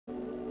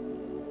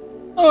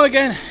Oh,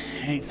 again,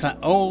 it's that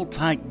old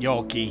type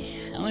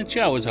Yorkie. And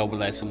Joe's over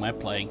there somewhere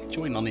playing,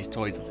 chewing on his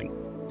toys, I think.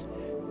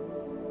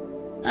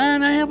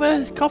 And I have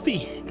a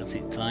coffee, because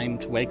it's time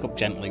to wake up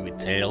gently with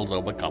Tails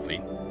over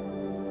coffee.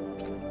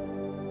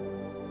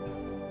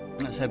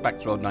 Let's head back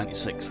to Road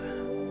 96.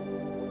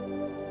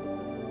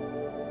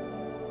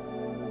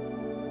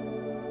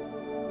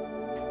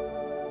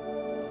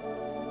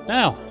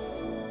 Now,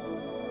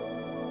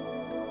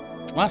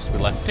 last we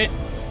left it.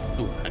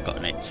 Ooh, I got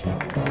an itch.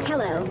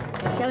 Hello,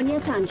 Sonia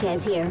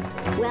Sanchez here.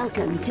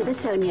 Welcome to the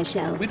Sonia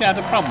Show. We'd had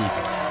a problem.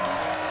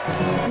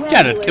 Well,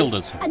 Jared viewers, killed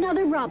us.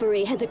 Another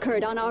robbery has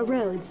occurred on our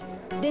roads.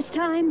 This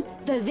time,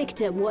 the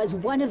victim was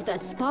one of the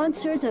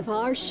sponsors of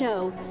our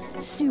show,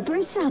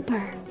 Super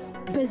Supper.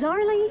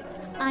 Bizarrely,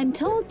 I'm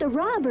told the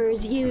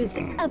robbers used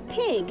a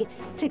pig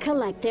to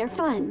collect their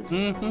funds.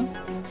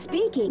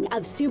 Speaking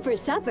of Super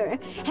Supper,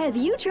 have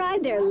you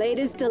tried their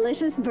latest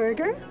delicious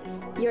burger?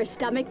 Your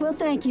stomach will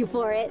thank you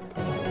for it.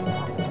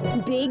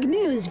 Big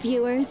news,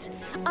 viewers.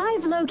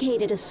 I've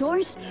located a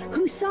source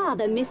who saw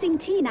the missing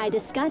teen I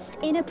discussed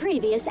in a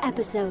previous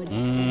episode.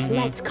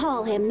 Let's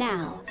call him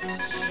now.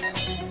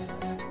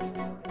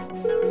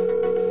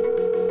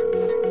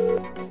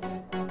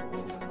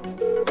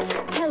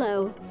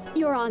 Hello,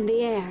 you're on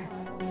the air.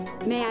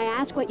 May I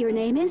ask what your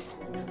name is?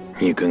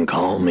 You can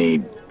call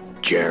me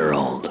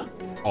Gerald.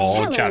 Oh,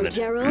 Hello, Jared.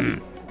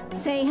 Gerald.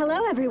 Say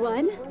hello,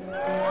 everyone.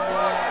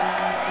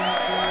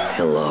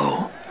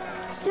 Hello.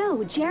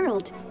 So,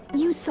 Gerald,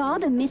 you saw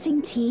the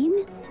missing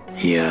teen?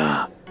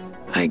 Yeah,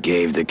 I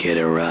gave the kid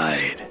a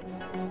ride.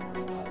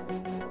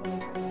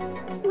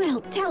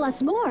 Well, tell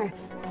us more.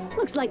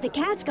 Looks like the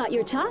cat's got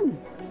your tongue.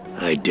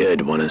 I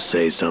did want to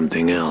say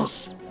something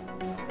else.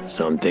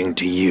 Something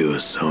to you,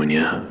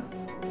 Sonia.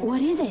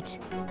 What is it?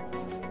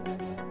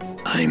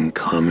 I'm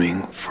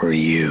coming for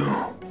you.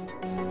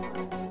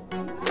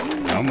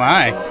 Oh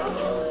my.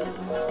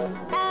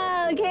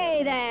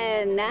 Okay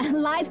then,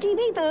 live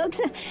TV folks.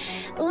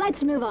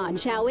 Let's move on,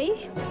 shall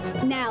we?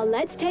 Now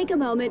let's take a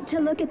moment to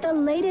look at the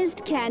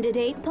latest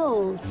candidate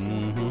polls.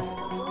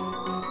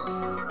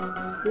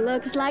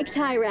 Looks like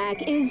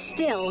Tyrak is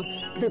still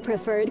the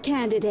preferred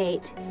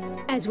candidate.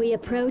 As we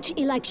approach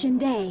Election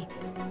Day,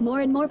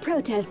 more and more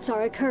protests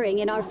are occurring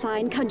in our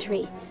fine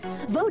country.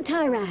 Vote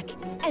Tyrak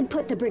and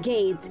put the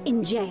brigades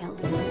in jail.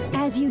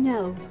 As you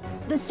know,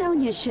 the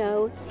Sonia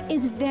Show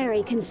is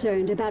very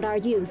concerned about our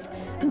youth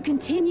who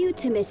continue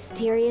to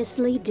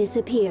mysteriously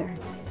disappear.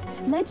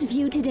 Let's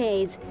view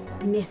today's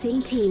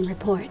missing teen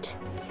report.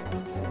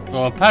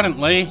 So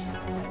apparently,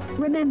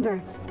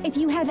 Remember, if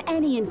you have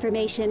any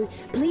information,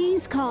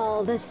 please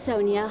call the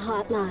Sonia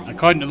hotline.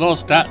 according to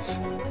those stats,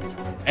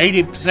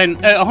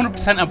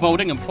 100% are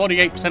voting and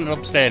 48% are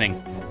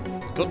abstaining.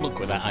 Good luck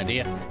with that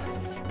idea.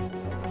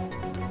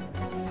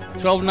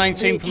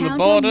 12.19 from the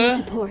Count on your border.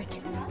 support.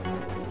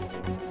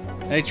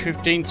 Age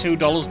 15,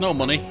 $2. No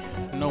money.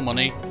 No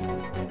money.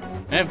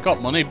 They've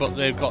got money, but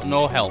they've got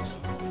no health.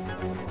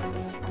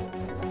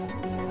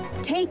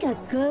 Take a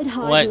good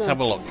hard Let's look. have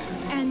a look.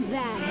 And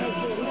that has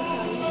been the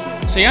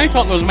Sonia Show. See, I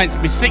thought there was meant to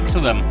be 6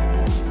 of them.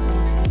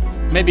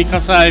 Maybe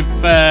because I've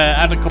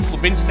had a couple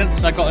of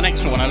incidents, I got an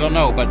extra one, I don't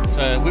know, but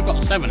we've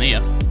got 7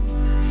 here.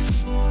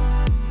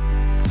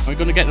 Are we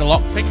going to get the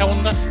lockpick, I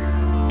wonder?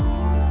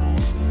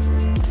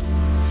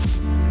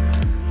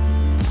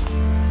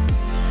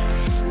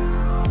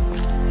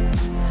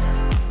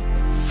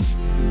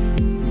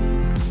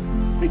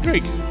 Big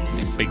Rig,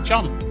 it's Big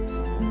John.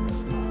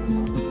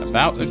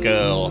 About the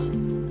girl.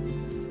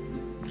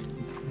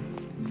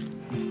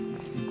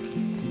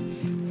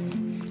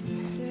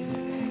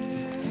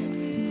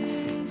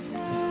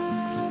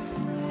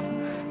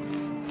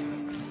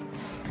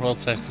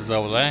 Protesters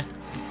over there.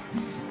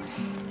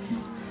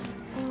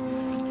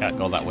 Can't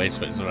go that way,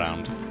 so it's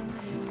around.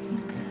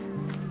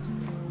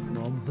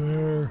 Mama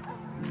Bear.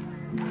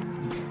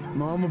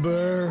 Mama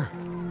Bear.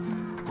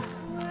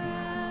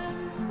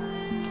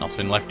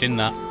 Nothing left in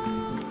that.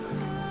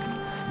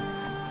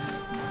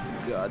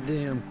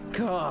 Goddamn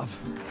cop.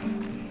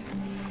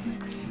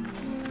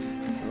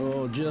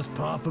 Oh, just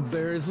Papa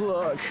Bear's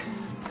luck.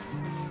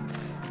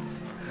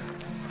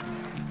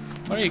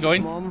 Where are you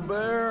going? Mama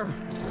Bear.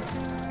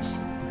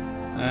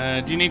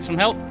 Do you need some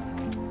help?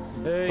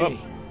 Hey, Oh.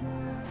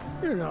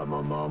 you're not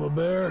my Mama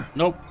Bear.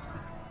 Nope.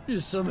 You're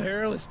just some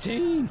hairless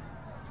teen.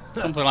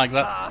 Something like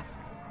that.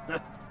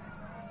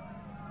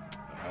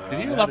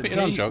 Did you laugh at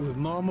your own joke? With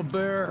Mama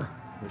Bear,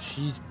 but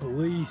she's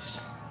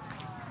police.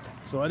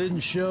 So I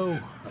didn't show.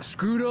 I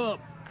screwed up.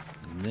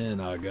 And then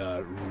I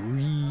got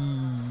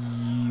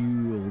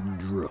real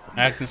drunk.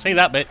 I can see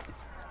that bit.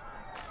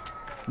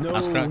 No,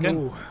 That's correct,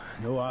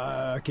 no,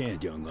 I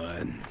can't, young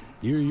lad.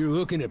 You're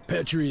looking at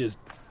Petrie as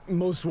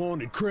most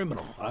wanted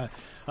criminal.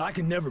 I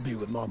can never be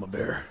with Mama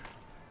Bear.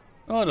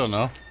 Oh, I don't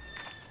know.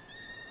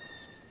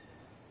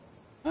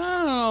 I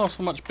don't know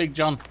so much Big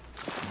John.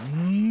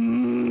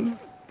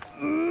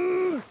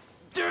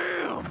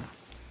 Damn!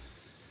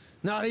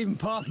 Not even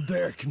Papa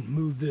Bear can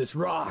move this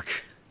rock.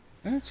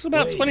 It's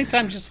about 20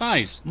 times your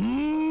size.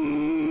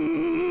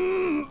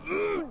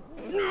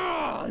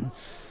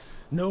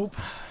 Nope.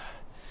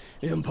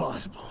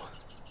 Impossible.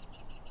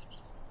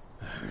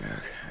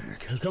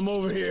 Come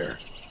over here.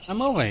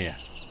 I'm over here.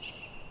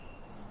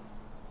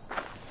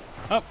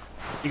 Oh,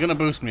 you're gonna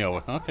boost me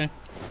over. Okay.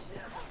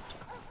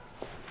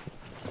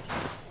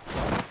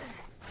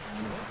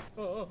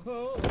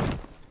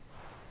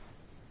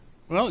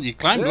 Well, you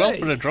climbed well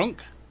for a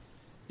drunk.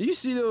 You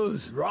see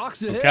those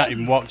rocks ahead? You can't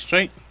even walk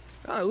straight.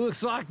 It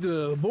looks like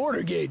the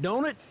border gate,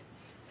 don't it?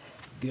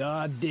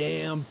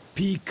 Goddamn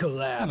peak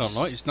collapse. I don't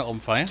know, it's not on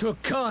fire.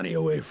 Took Connie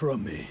away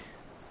from me.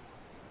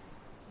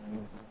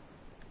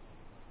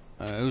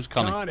 Who's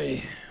Connie?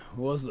 Connie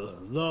was the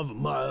love of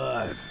my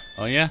life.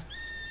 Oh yeah?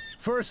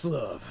 First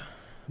love.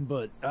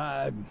 But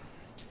I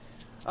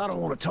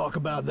don't want to talk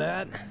about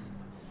that.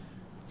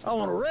 I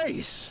want to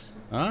race.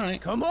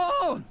 Alright. Come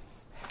on!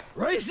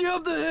 Race you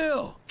up the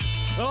hill!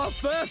 Up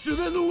faster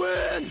than the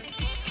wind!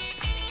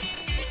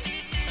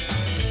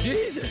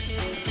 Jesus!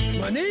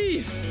 My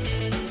knees!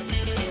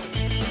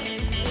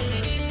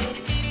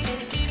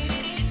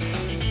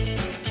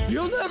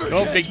 You'll never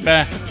Go, catch Big me.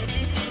 Bear.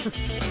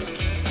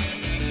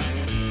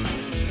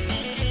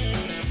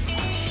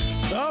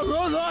 I'll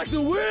run like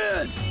the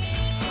wind!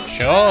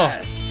 Sure.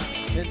 Fast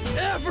and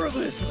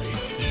effortlessly!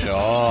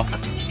 Sure.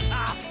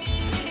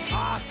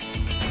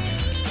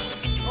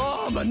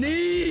 Oh, my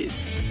knees!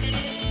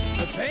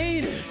 The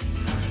pain is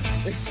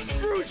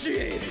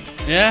excruciating!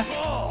 Yeah?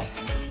 Oh!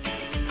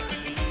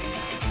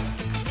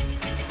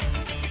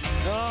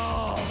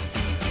 Oh!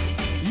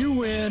 You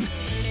win,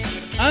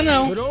 I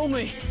know. but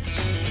only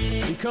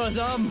because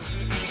I'm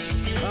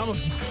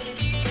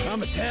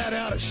a tad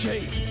out of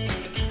shape.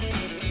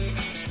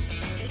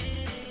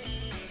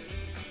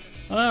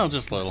 Well,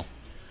 just a little.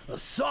 A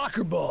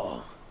soccer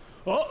ball.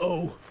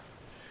 Uh-oh.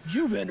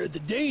 You've entered the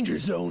danger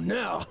zone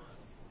now.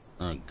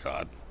 Oh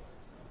God.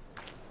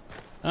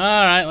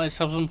 Alright, let's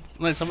have a cake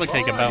All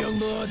right, about. young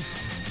blood.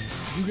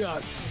 You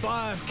got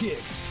 5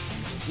 kicks.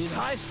 In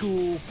high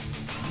school,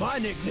 my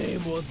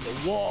nickname was the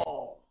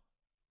Wall.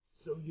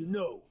 So you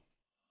know.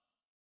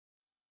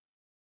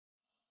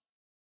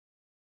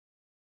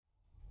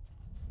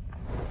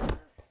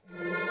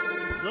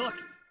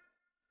 Lucky.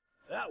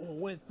 That one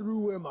went through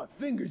where my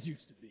fingers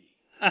used to be.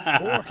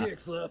 4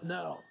 kicks left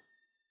now.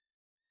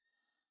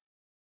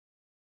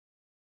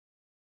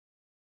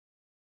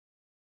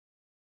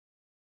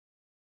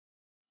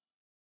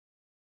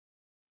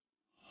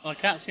 Well, I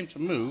can't seem to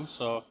move,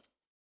 so.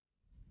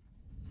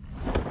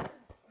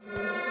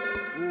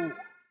 Ooh.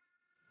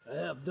 I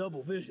have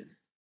double vision.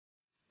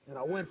 And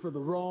I went for the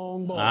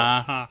wrong ball.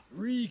 Uh-huh.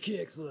 3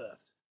 kicks left.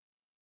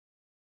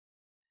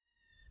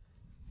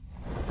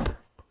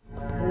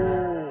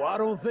 Oh, I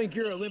don't think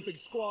you're Olympic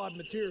squad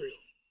material.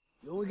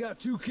 You only got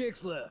 2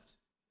 kicks left.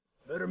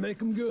 Better make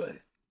them good.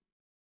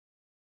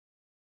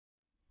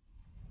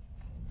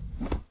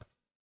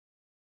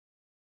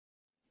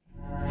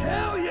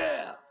 Hell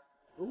yeah!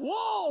 The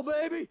wall,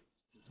 baby!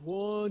 There's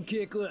 1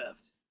 kick left.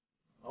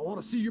 I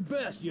want to see your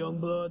best, young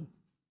blood.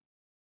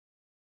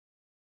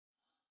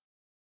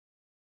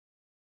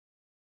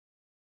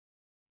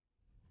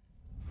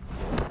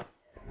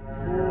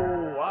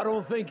 Oh, I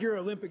don't think you're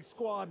Olympic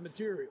squad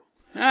material.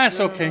 That's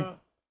okay.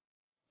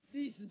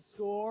 Decent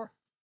score.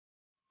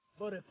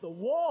 But if the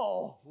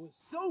wall was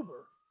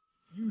sober,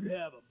 you'd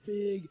have a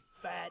big,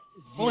 fat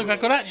 0. Well, if I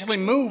could actually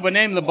move and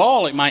aim the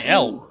ball, it might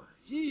help. Ooh,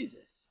 Jesus.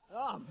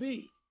 I'm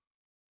beat.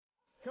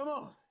 Come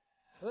on.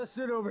 Let's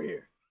sit over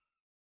here.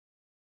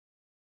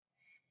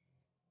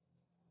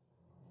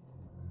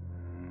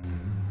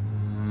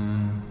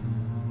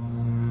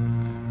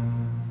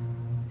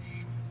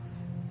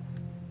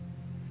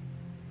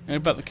 How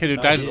about the kid who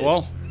died at the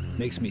wall?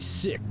 Makes me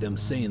sick them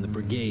saying the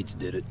brigades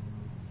did it.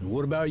 And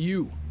what about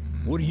you?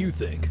 What do you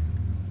think?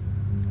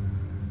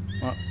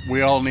 Well,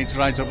 we all need to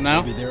rise up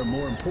now. Maybe there are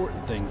more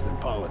important things than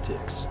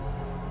politics.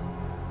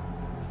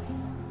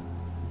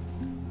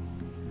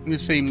 You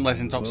seem less Well,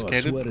 I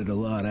intoxicated. sweated a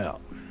lot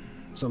out.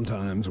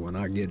 Sometimes when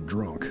I get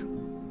drunk,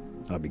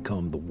 I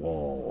become the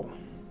wall.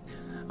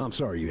 I'm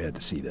sorry you had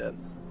to see that.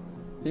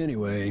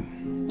 Anyway,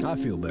 I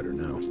feel better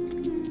now.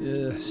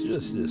 It's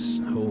just this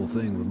whole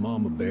thing with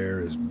Mama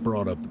Bear has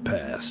brought up the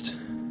past.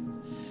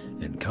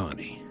 And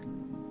Connie.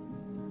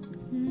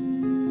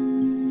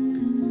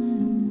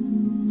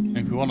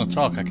 If you want to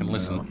talk, I can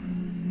listen. Well,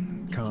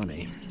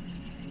 Connie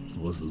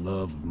was the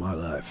love of my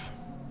life.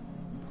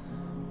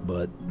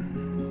 But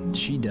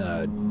she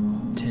died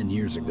 10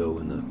 years ago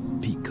in the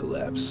peak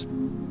collapse.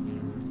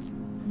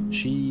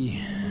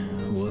 She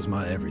was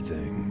my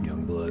everything,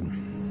 young blood.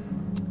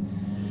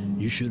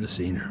 You should have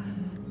seen her.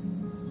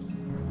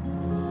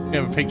 You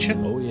have a picture?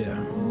 Oh,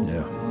 yeah.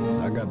 Yeah.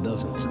 I got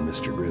dozens of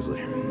Mr.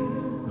 Grizzly.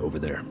 Over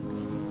there.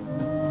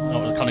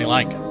 What was Connie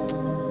like?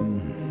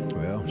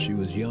 Well, she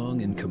was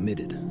young and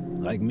committed.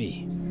 Like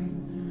me.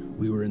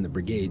 We were in the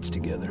brigades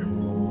together.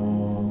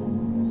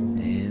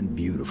 And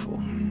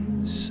beautiful.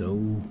 So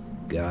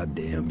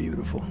goddamn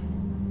beautiful.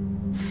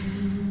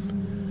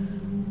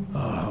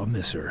 Oh, I'll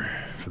miss her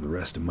for the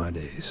rest of my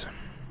days.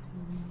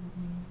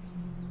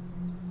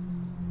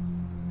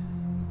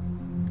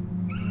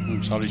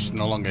 I'm sorry she's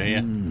no longer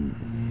here.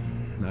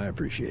 I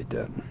appreciate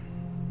that,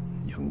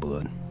 young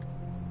blood.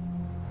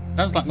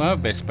 Sounds like my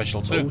birthday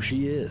special too. Oh,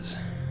 she is.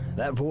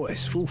 That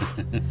voice, whew.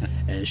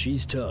 And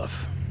she's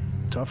tough.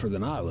 Tougher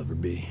than I'll ever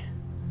be.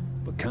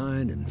 But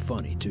kind and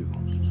funny, too.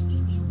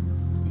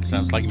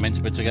 Sounds like you're meant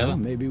to be together. Well,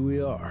 maybe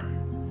we are.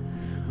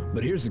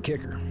 But here's the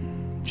kicker.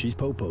 She's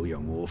Popo,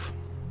 young wolf.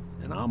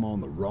 And I'm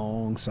on the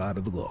wrong side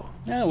of the law.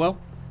 Yeah, well.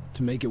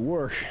 To make it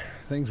work,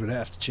 things would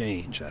have to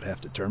change. I'd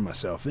have to turn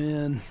myself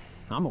in.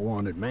 I'm a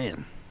wanted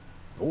man.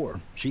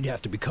 Or she'd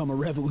have to become a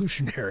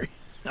revolutionary.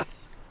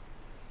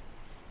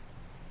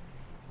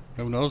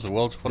 Who knows? The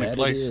world's a funny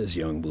place. That it is,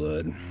 young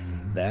blood.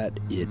 That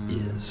it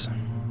is.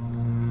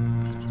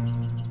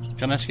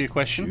 Can I ask you a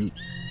question? Shoot.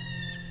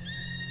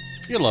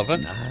 You love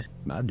her?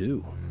 I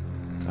do.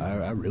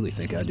 I really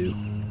think I do.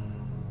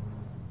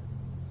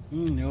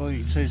 No,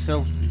 you say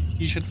so.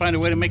 You should find a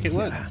way to make it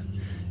work.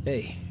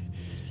 Hey,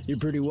 you're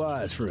pretty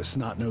wise for a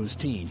snot-nosed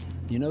teen.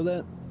 You know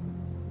that?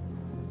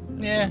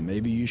 Yeah.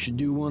 Maybe you should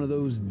do one of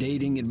those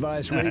dating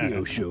advice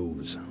radio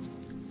shows.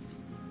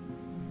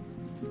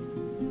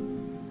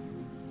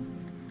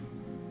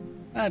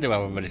 I do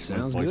have a very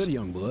Sounds voice. good,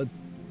 young blood.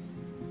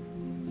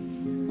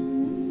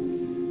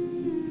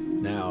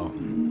 Now,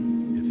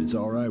 if it's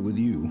all right with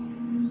you,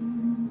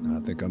 I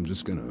think I'm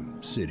just gonna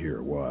sit here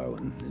a while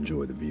and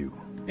enjoy the view.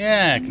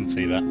 Yeah, I can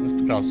see that.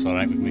 That's course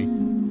alright with me.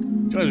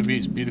 Enjoy the view,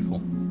 it's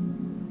beautiful.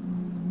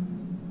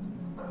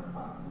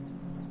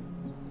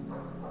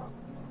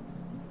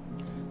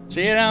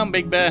 See you around,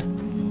 Big Bear.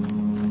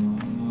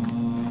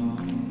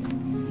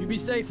 You be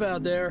safe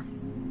out there.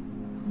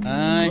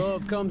 Aye.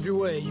 Love comes your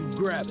way, you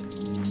grab it.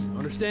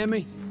 Understand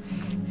me?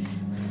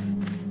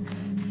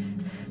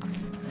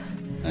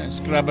 Let's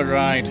grab a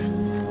ride.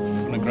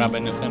 Gonna grab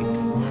anything.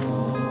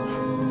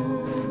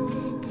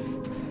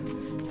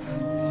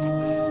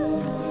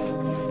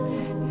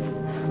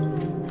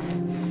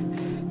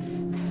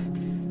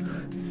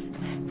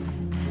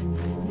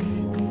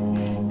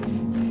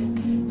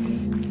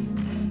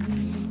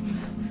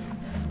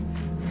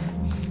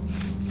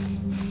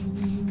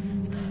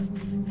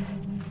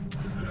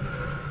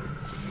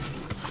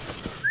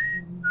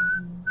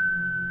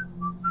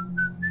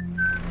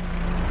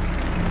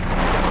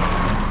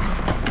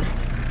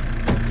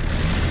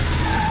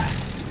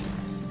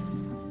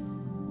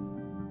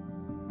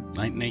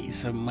 Like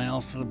 87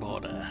 miles to the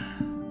border.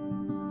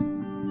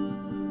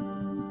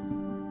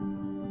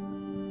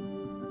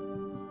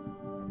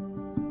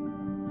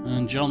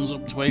 And John's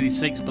up to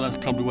 86, but that's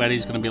probably where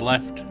he's going to be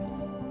left.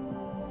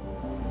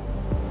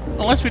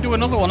 Unless we do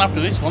another one after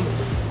this one.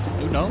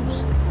 Who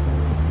knows?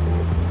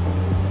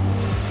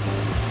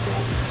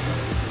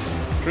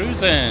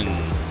 Cruising.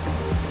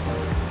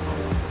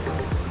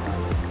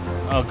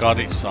 Oh god,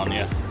 it's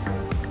Sonia.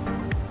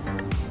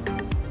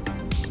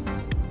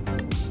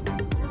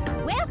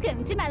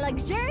 Welcome to my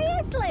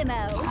luxurious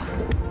limo.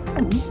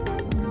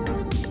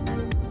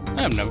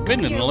 I've never been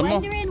in a You're limo.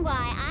 wondering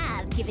why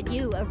I've given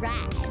you a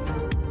ride.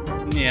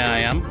 Yeah, I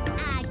am.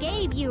 I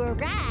gave you a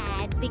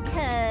ride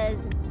because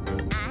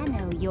I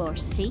know your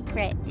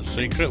secret. The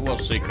secret? What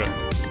secret?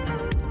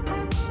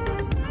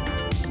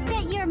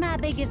 That you're my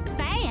biggest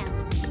fan.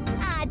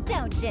 I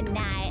don't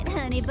deny it,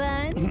 honey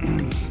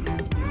buns.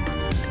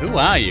 Who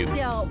are you?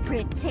 Don't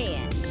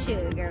pretend,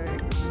 sugar.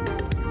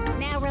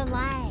 Now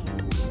relax.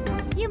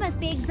 You must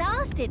be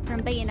exhausted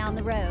from being on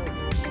the road.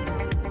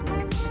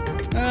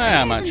 I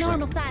am There's actually. a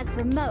normal-sized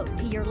remote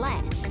to your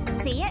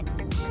left. See it?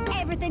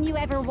 Everything you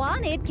ever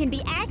wanted can be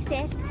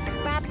accessed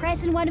by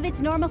pressing one of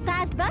its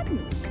normal-sized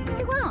buttons.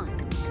 Go on.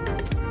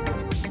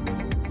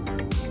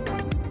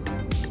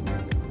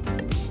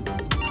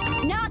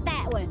 Not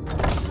that one.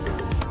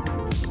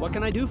 What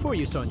can I do for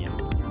you, Sonia?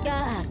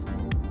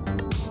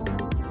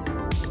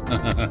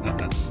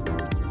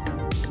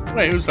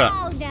 Wait, who's that?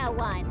 Oh, no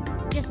one.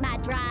 Just my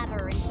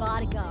driver and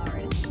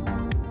bodyguard.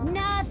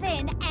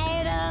 Nothing,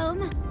 Adam.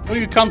 Will you Just do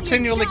your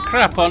continually job,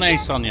 crap on would ya?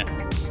 Sonia?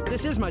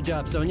 This is my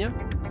job, Sonia.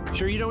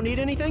 Sure you don't need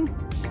anything?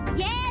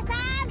 Yes,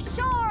 I'm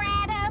sure,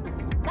 Adam.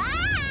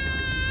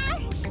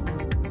 Bye!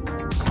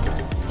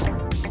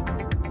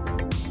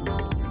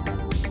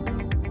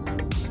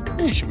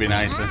 You should be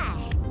nicer.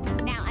 Hi.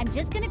 Now, I'm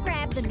just gonna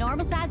grab the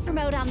normal-sized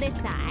remote on this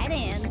side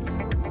and...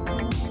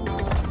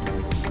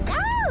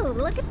 Oh,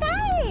 look at that!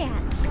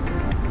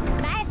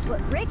 That's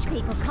what rich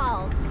people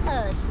call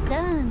a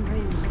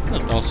sunroof.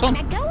 There's no sun.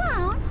 Now go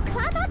on,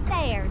 climb up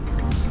there.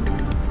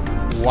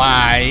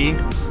 Why?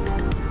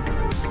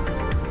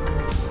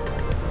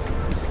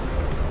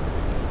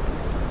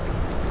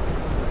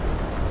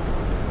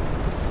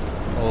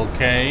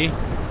 Okay.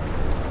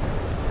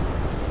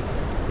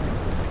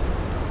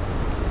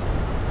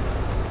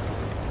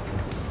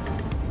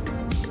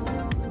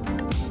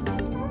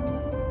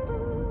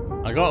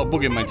 I got a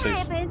bug in my That teeth.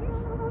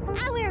 happens.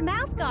 I wear a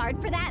mouth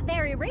guard for that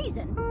very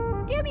reason.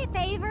 Do me a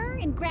favor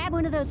and grab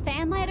one of those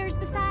fan letters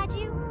beside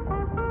you.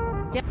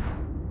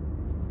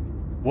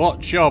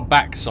 Watch your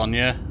back,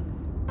 Sonia.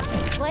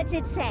 What's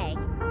it say?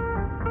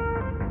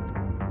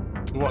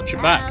 Watch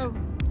your back. Oh,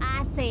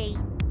 I see.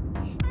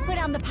 put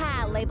on the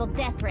pile labeled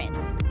death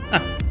threats.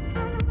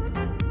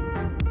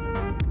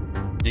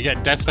 You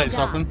get death threats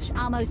often?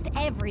 Almost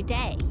every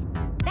day.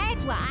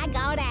 That's why I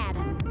got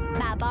Adam,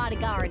 my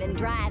bodyguard and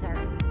driver.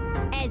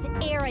 As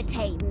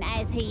irritating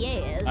as he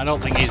is. I don't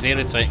think he's the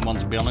irritating one,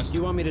 to be honest.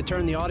 You want me to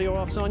turn the audio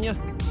off, Sonia?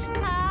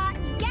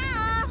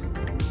 Yeah.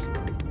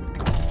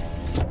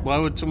 Why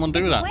would someone do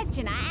It's that? a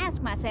question I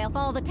ask myself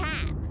all the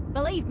time.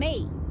 Believe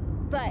me.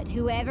 But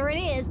whoever it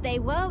is, they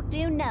won't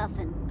do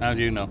nothing. How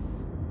do you know?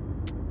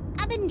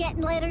 I've been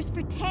getting letters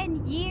for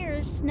 10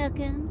 years,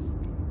 Snookums.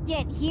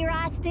 Yet here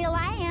I still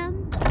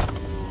am.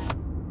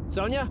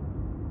 Sonia?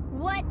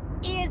 What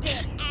is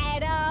it,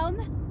 Adam?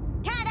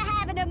 Kinda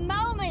having a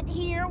moment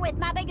here with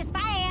my biggest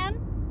fan.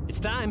 It's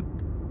time.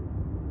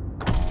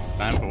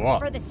 Time for what?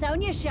 For the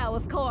Sonia show,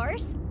 of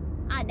course.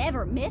 I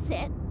never miss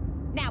it.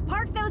 Now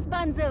park those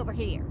buns over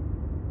here.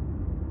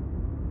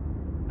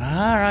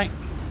 Alright.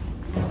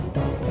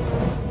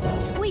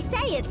 We say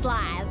it's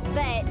live,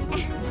 but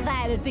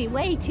that'd be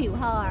way too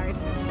hard.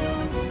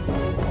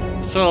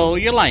 So,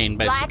 you're lying,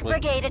 Black basically.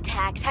 Brigade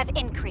attacks have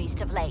increased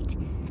of late.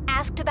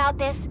 Asked about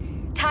this,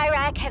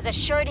 Tyrak has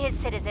assured his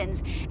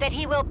citizens that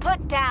he will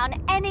put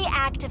down any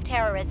act of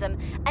terrorism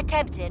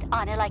attempted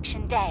on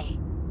Election Day.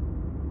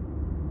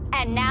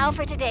 And now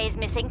for today's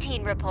missing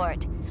teen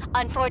report.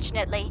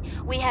 Unfortunately,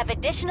 we have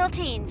additional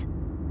teens.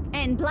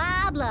 And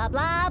blah, blah,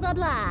 blah, blah,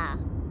 blah.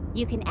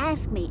 You can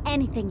ask me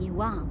anything you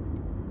want.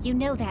 You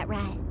know that,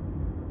 right?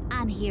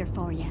 I'm here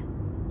for you.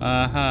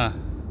 Uh-huh.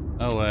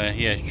 Oh,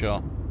 yeah,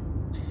 sure.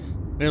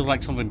 Feels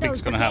like something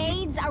big's gonna happen. Those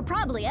brigades are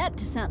probably up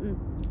to something.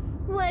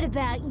 What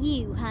about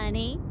you,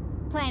 honey?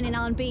 Planning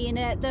on being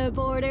at the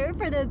border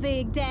for the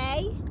big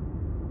day?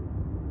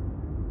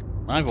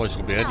 My voice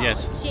will be heard, Oh,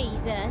 yes.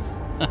 Jesus.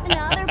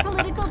 Another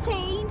political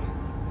teen?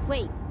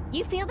 Wait,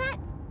 you feel that?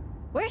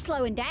 We're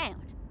slowing down.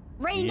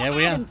 Ring Yeah,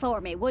 we Adam are.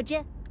 for me, would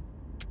you?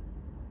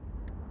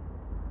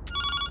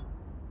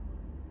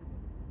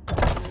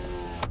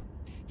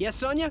 Yes,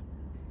 Sonia?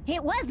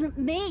 It wasn't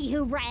me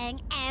who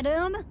rang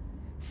Adam.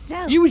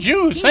 So It was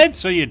you who said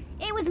so. You.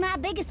 It was my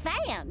biggest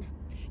fan.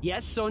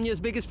 Yes, Sonia's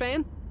biggest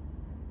fan?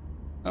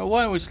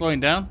 Why are we slowing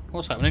down?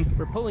 What's happening?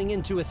 We're pulling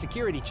into a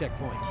security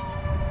checkpoint.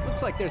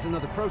 Looks like there's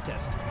another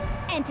protest.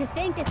 And to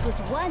think this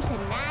was once a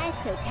nice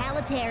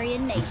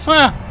totalitarian nation.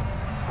 Ah!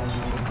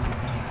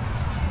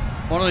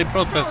 What are they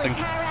protesting?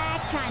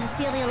 Tyrak trying to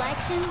steal the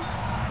election?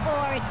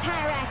 Or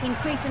Tyrak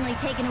increasingly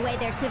taking away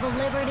their civil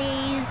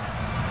liberties?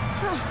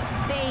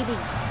 Oh,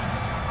 babies.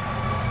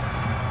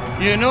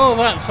 You know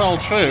that's all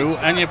true,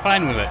 and you're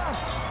fine with it.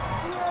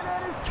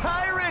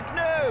 Tyrak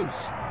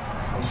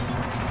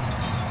news!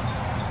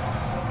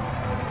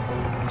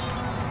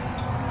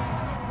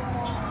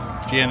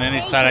 GNN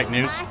is They Tyrak think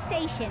News. My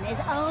station is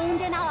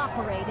owned and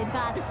operated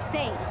by the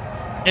state.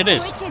 It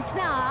is. Which it's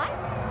not.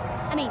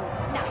 I mean,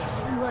 not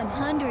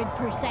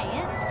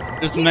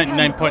 100%. Just Here come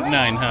the 99.9, police.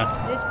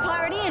 huh? This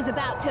party is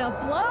about to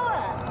blow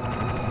up.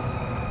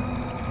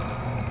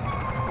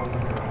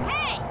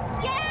 Hey,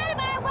 get out of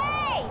my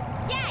way!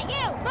 Yeah,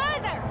 you,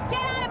 loser!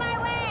 Get out of my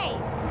way!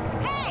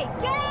 Hey,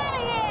 get out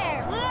of here,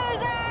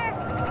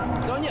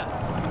 loser! Sonia,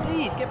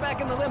 please get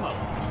back in the limo.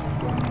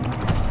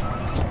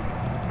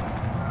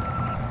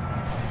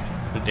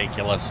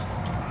 Ridiculous.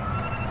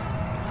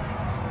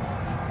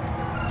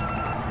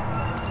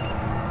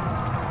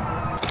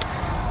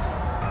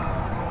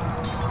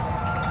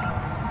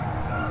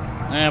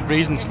 I have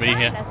reasons to be here.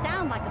 You're starting to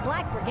sound like the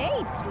Black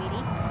Brigade,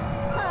 sweetie.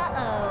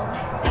 Uh-oh,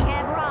 they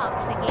have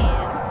rocks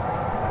again.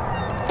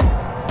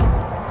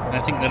 I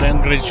think their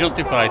anger is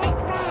justified. Is that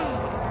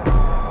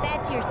right?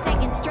 That's your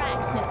second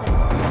strike,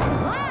 Snookums.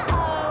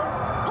 Uh-oh!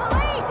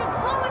 Police is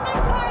blowing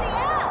this party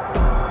up!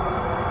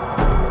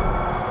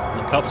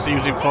 The cops are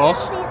using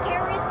force. These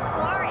terrorists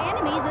are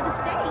enemies of the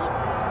state.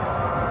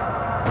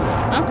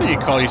 How can you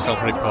call yourself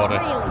a Now reporter?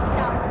 You're really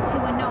starting to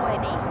annoy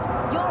me.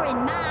 You're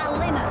in my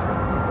limo.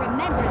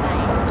 Remember that.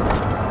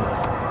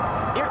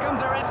 Here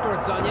comes our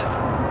escort, Sonia.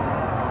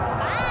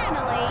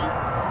 Finally.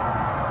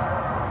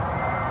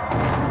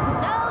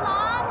 So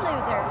long,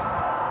 losers.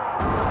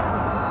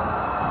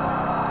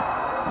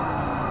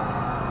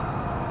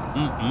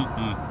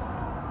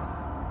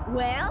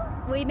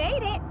 Well, we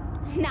made it.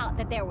 Not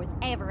that there was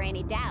ever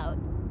any doubt.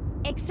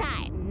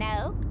 Exciting,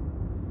 no?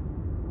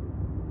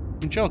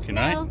 You're joking,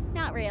 No, right?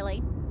 not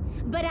really.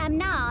 But I'm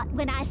not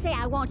when I say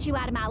I want you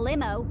out of my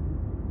limo.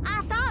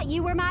 I thought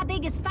you were my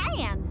biggest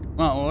fan.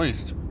 Well, at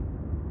least.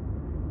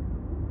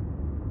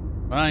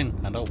 Fine,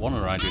 I don't want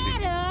to ride with you.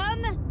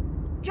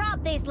 Adam!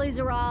 Drop this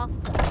loser off.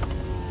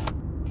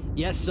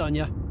 Yes,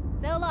 Sonia.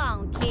 So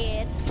long,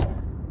 kid.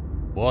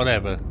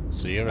 Whatever.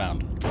 See you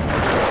around.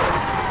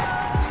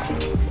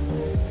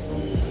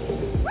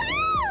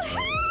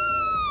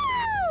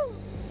 Woo-hoo!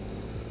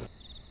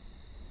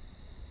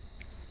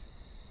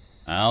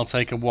 I'll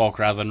take a walk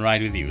rather than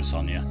ride with you,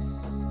 Sonia.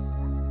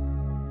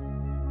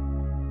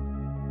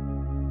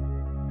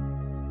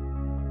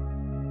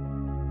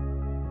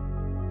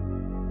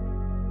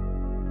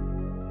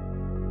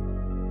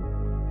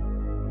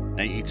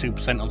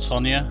 $82% on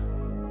Sonia.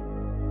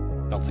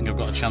 Don't think I've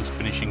got a chance of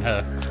finishing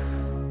her.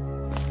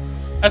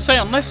 I say,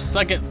 unless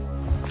I get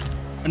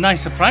a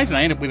nice surprise and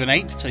I end up with an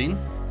 18.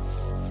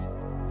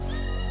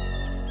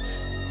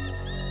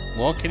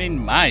 Walking in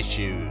my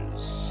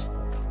shoes.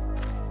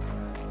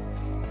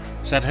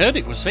 So I'd heard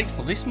it was 6,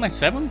 but this is my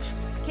 7th.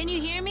 Can you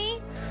hear me?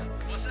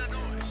 What's that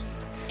noise?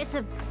 It's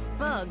a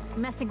bug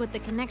messing with the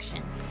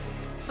connection.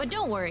 But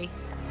don't worry.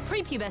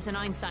 Prepubescent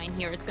Einstein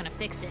here is gonna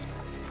fix it.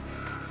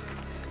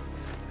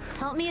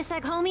 Help me a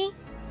sec, homie?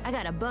 I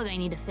got a bug I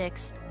need to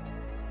fix.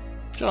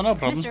 Sure, no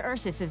problem. Mr.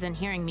 Ursus isn't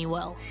hearing me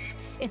well.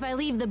 If I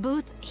leave the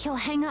booth, he'll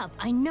hang up.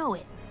 I know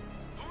it.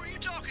 Who are you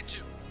talking to?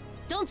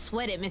 Don't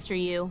sweat it, Mr.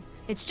 Yu.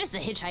 It's just a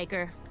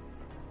hitchhiker.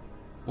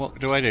 What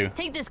do I do?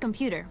 Take this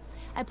computer.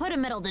 I put a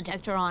metal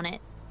detector on it.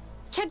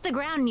 Check the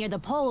ground near the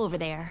pole over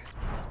there.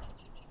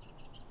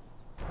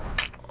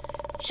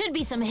 Should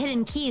be some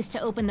hidden keys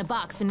to open the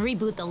box and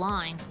reboot the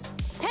line.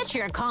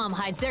 Petriacom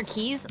hides their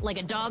keys like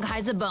a dog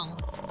hides a bone.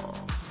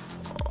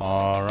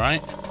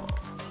 Alright.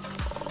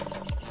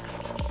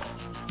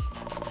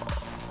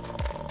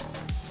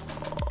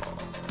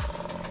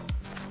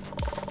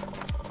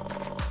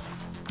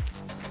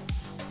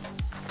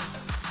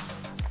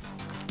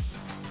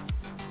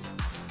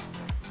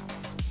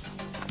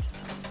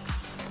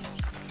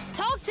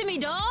 Talk to me,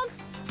 dog!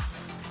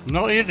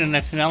 Not hearing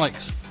anything,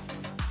 Alex.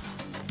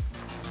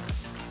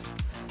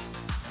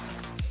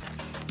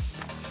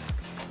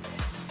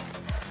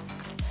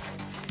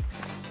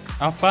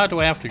 How far do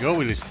I have to go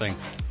with this thing?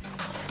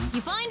 You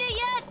find it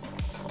yet?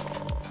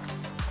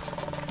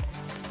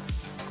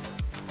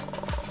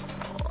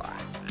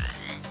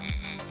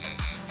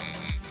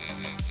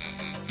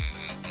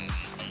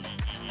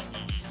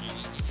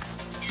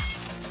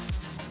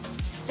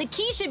 The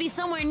key should be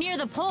somewhere near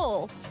the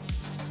pole.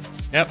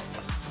 Yep.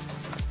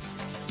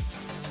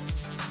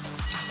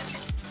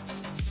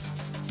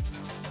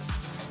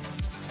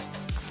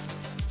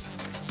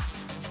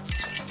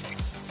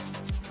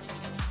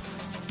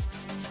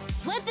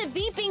 Let the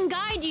beeping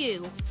guide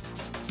you.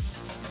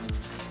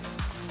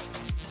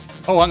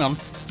 Oh, hang on.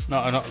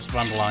 No, not it's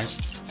vandalised.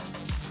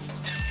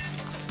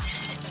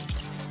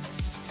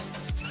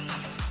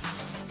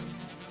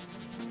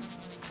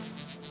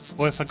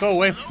 Well, if I go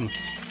away from...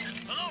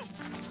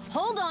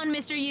 Hold on,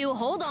 Mr. Yu,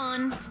 hold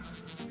on.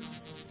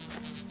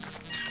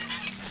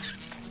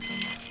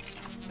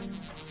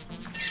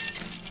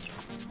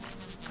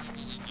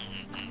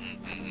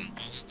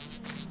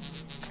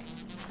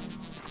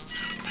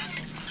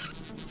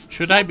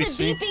 Should I be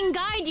seeing... Let the beeping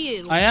guide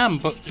you. I am,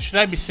 but should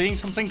I be seeing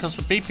something? Because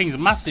the beeping's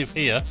massive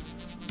here.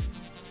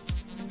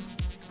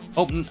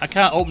 Open... I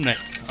can't open it.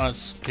 Oh,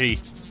 it's key.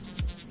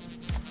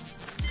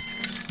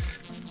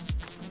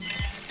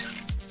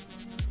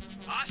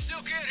 I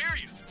still can't hear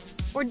you.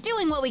 We're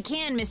doing what we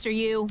can, Mr.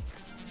 Yu.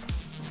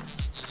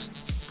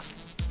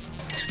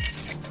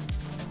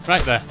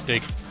 Right there,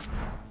 dig.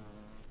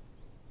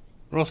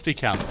 Rusty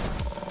can.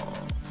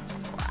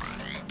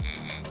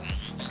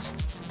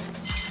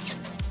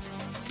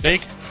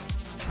 Dig.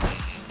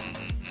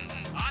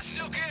 I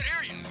still can't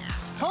hear you.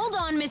 Hold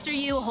on, Mr.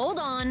 Yu, hold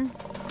on.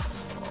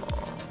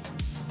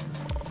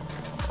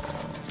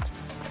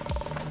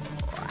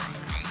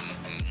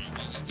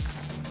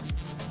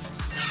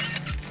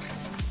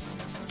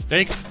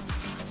 Dig.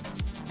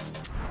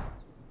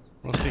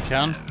 Rusty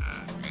can.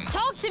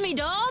 Talk to me,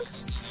 dog.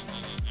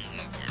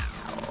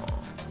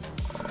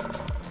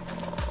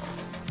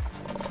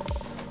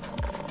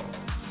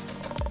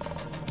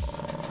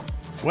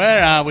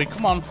 Where are we?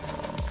 Come on.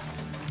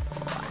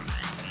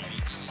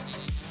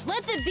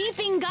 Let the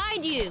beeping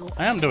guide you.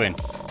 I am doing.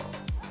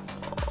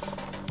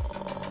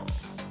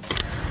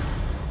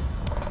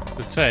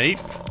 The tape.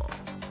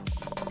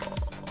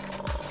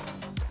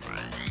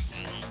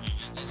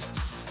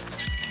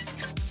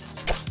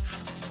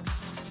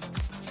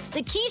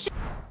 The key should...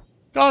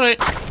 Got it.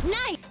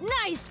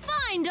 Nice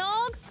find,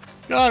 dog.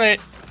 Got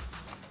it.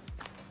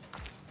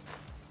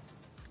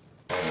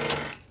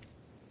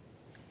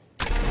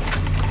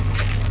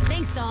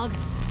 Thanks, dog.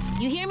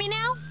 You hear me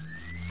now?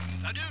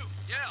 I do,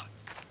 yeah.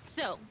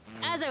 So,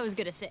 as I was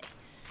gonna say,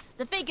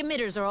 the fake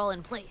emitters are all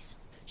in place.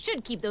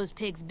 Should keep those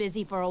pigs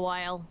busy for a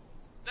while.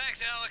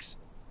 Thanks, Alex.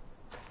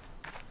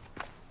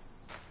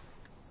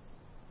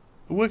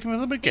 Working with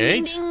the Ding,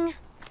 brigade. ding, ding.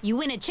 You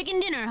win a chicken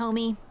dinner,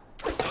 homie.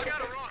 I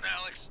got it wrong,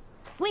 Alex.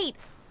 Wait,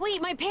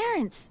 my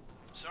parents.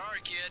 Sorry,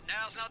 kid.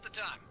 Now's not the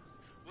time.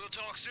 We'll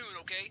talk soon,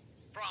 okay?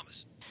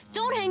 Promise.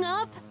 Don't hang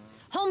up.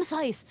 Home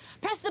slice.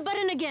 Press the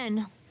button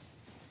again.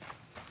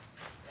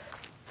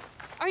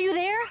 Are you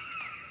there?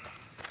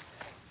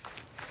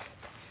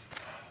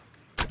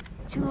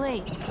 Too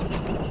late.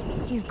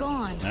 He's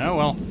gone. Oh,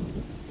 well.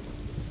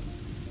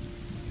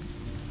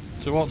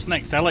 So what's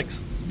next, Alex?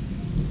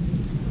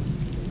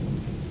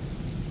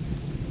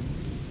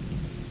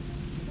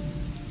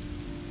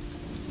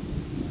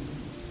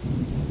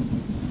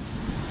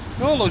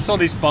 Oh, looks so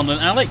despondent,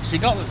 Alex. You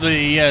got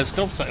the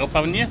stuff set up,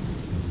 haven't you?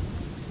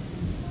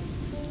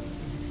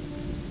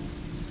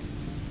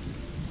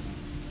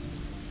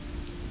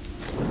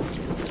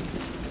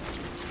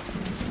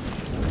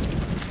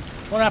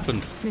 What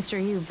happened?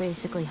 Mr. Yu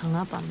basically hung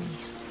up on me.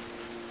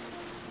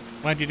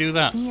 Why'd you do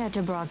that? He had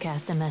to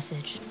broadcast a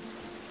message.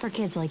 For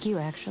kids like you,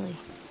 actually.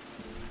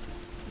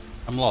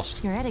 I'm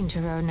lost. You're heading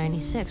to Road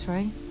 96,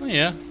 right? Oh,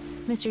 yeah.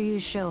 Mr.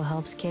 Yu's show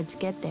helps kids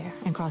get there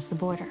and cross the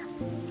border.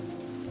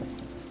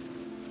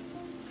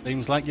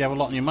 Seems like you have a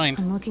lot on your mind.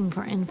 I'm looking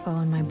for info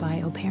on my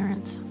bio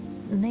parents.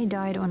 They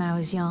died when I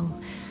was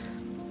young,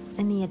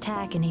 in the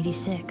attack in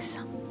 '86.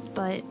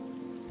 But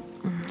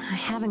I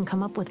haven't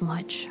come up with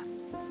much.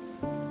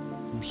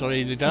 I'm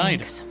sorry they died.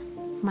 Thanks.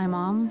 My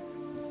mom,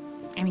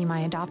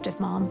 my adoptive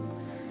mom,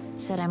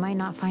 said I might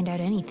not find out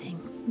anything,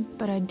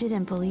 but I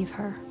didn't believe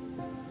her.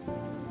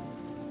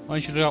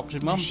 Why's your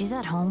adopted mum? She's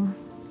at home,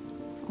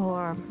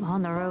 or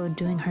on the road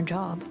doing her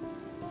job.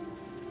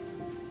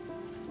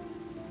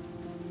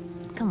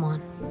 Come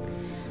on,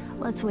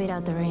 let's wait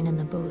out the rain in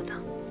the booth.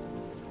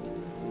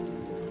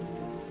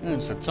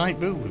 It's a tight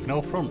booth with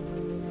no front.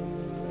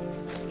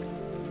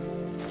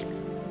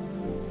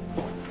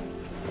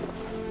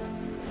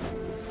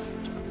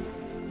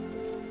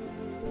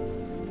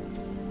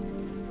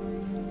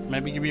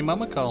 Maybe give your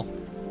mum a call.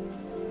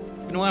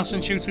 Been a while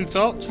since you two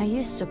talked? I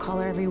used to call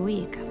her every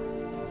week,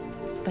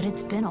 but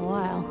it's been a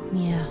while,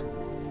 yeah.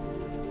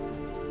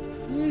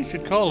 You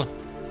should call her.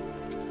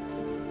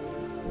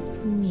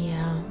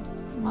 Yeah,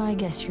 I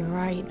guess you're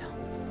right.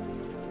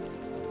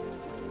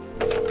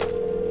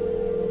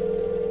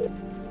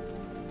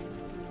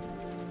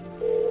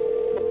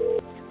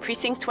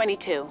 Precinct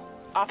 22,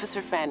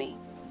 Officer Fanny.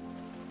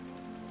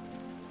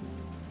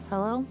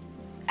 Hello?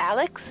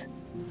 Alex?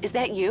 Is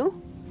that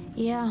you?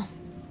 Yeah,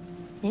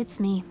 it's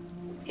me.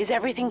 Is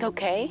everything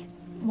okay?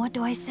 What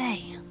do I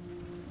say?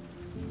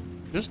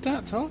 Just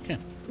start talking.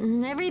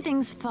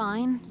 Everything's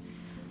fine.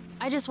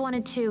 I just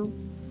wanted to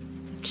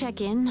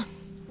check in.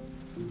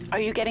 Are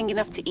you getting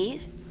enough to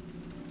eat?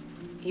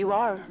 You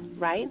are,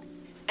 right?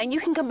 And you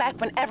can come back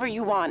whenever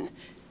you want.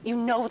 You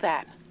know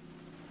that.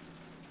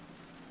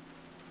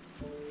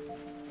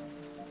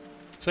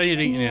 Say you're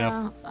eating Yeah,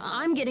 enough.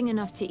 I'm getting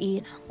enough to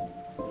eat.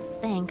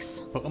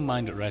 Thanks. Put her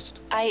mind at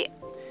rest. I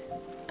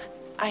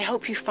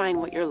hope you find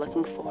what you're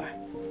looking for.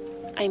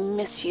 I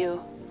miss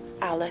you,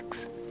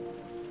 Alex.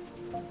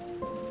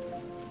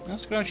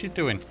 Ask her how she's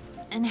doing.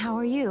 And how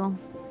are you?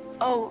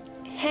 Oh,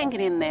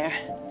 hanging in there.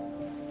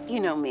 You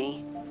know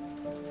me.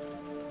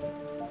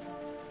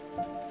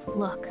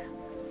 Look,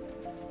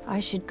 I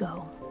should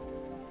go.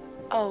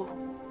 Oh,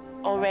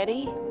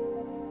 already?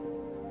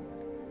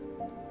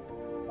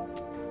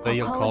 But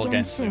you'll call call again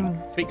again soon.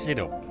 soon. Fix it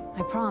up.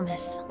 I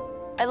promise.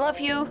 I love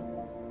you.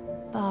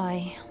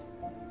 Bye.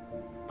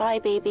 Bye,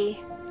 baby.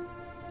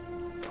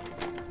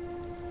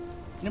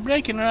 You're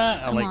breaking her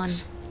heart, Come Alex.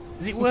 on.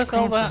 Is it It's worth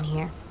all cramped that? in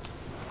here.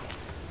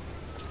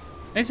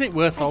 Is it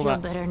worth I all feel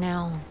that? better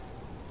now.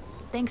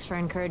 Thanks for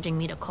encouraging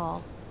me to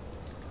call.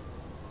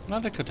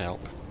 Glad I could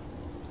help.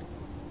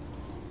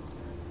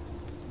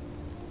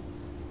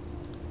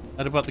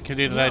 Heard about the kid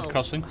who died Yo,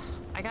 crossing?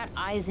 I got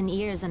eyes and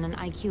ears and an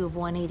IQ of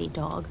 180,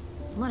 dog.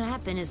 What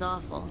happened is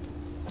awful.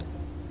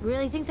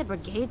 Really think the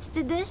brigades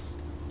did this?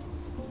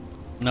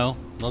 No,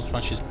 those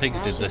fascist pigs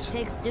did this. Fascist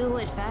pigs do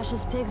what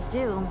fascist pigs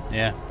do.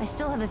 Yeah. I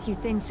still have a few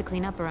things to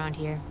clean up around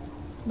here.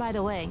 By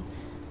the way,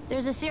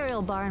 there's a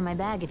cereal bar in my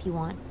bag if you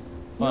want. You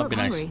Well, look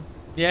that'd be hungry. nice.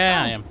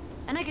 Yeah, I am.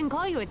 And I can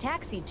call you a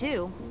taxi,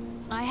 too.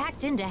 I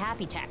hacked into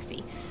Happy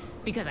Taxi,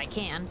 because I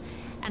can,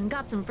 and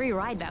got some free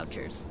ride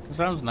vouchers.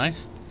 Sounds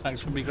nice.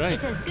 Tax would be great.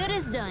 It's as good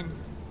as done.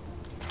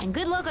 And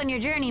good luck on your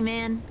journey,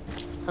 man.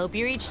 Hope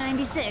you reach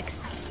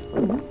 96.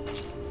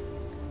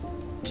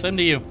 Same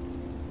to you.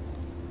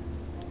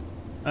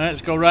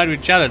 Let's go ride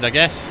with Jared, I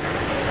guess.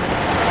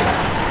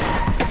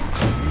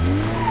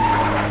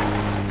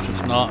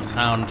 Does not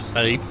sound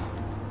safe.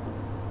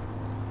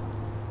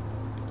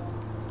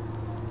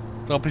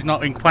 So hope he's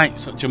not in quite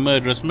such a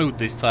murderous mood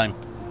this time.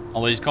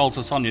 Although his call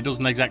to Sonia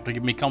doesn't exactly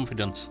give me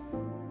confidence.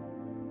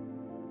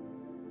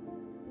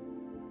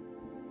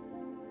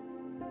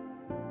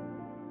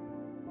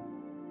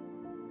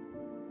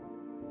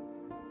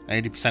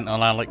 %,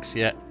 on Alex,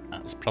 yeah.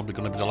 That's probably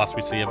going to be the last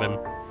we see of him.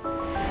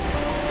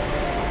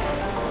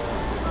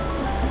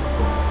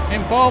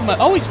 Informer.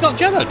 Oh, it's not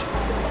Jared.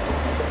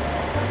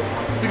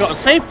 We got a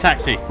safe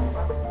taxi.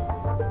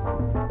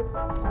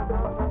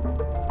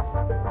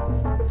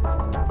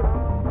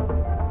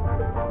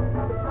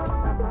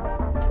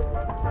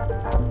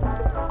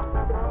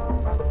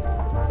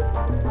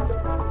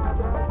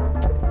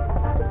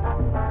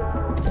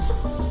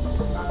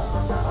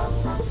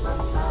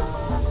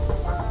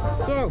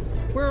 So,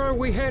 where are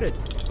we headed?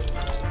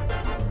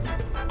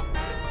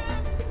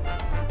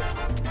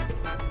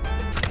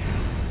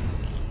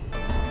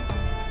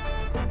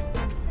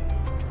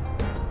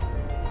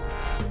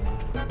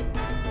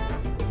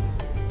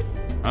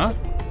 Huh?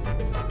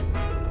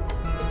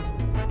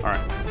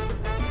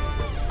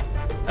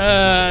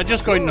 Alright.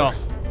 Just going north.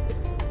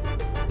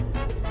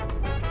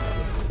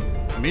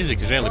 The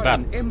music is really What bad.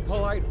 an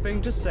impolite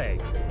thing to say.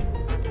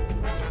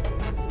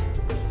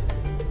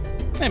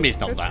 Maybe it's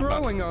not It's that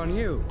growing on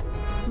you.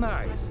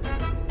 Nice.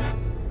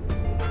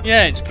 bad.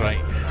 Yeah, it's great.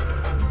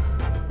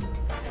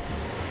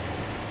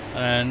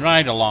 and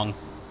ride along.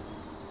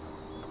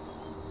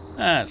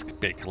 It's a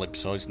bit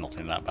calypso, it's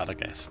nothing that bad, I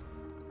guess.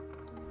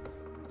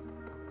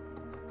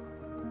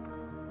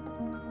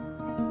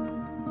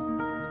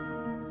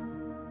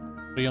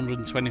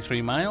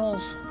 $323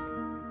 miles.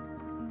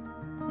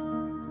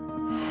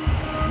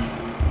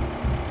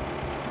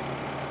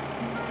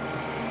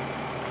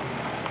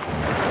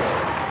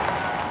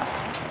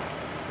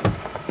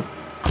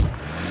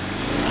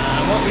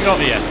 What we got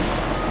here?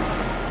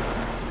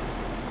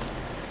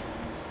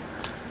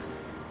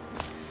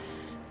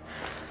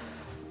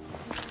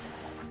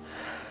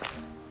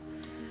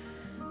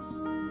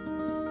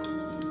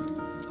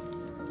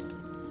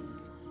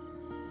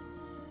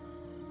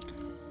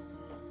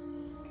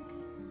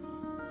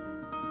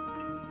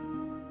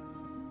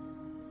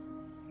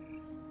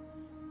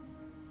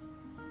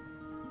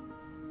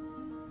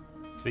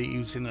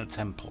 Thieves in a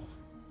temple.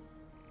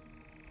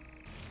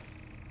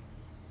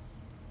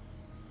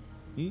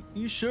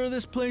 You sure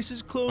this place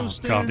is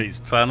closed? Oh God, it's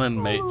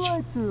telling Mitch. The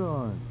lights are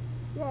on.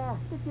 Yeah,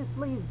 it just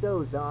leaves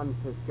those on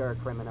to scare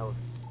criminals.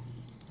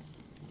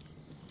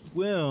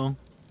 Well,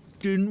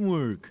 didn't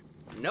work.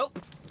 Nope.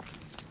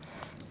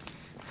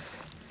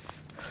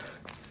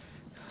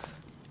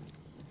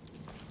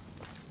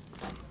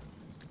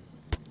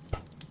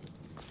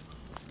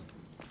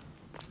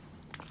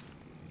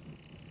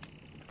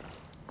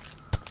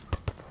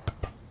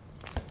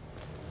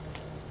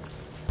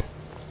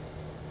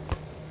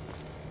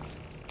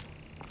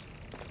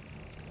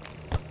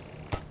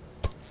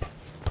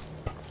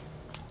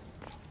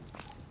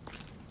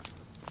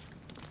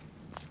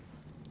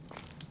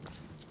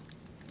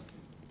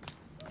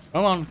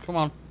 Come on, come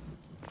on.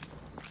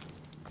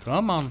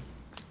 Come on.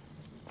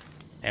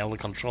 Hell, the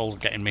controls are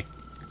getting me.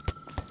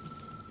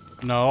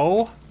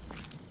 No.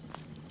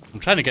 I'm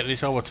trying to get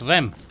this over to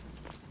them.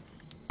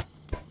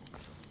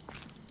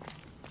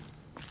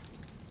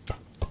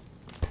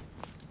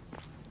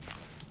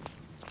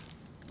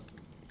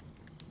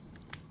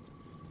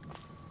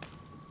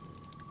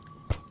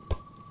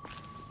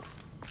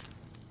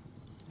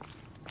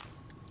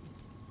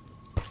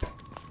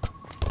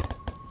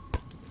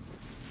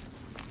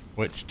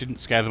 Which didn't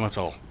scare them at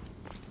all.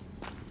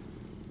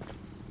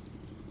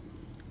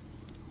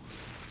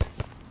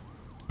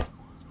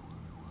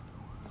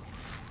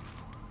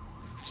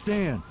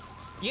 Stan.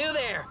 You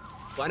there!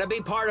 Wanna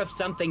be part of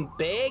something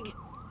big?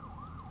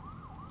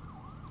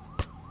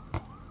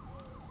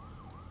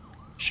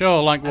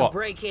 Sure, like what? A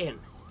break-in.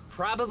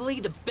 Probably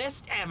the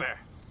best ever.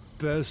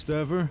 Best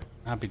ever?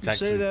 Happy You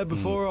taxi. say that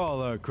before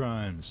all our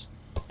crimes.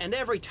 And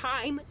every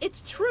time,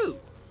 it's true.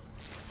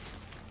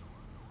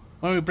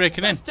 Why are we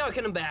breaking in? Let's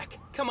token him back.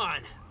 Come on.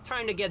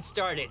 Time to get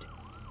started.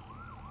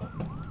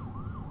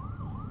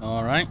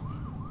 Alright.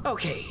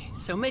 Okay,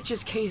 so Mitch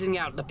is casing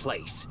out the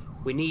place.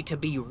 We need to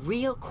be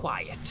real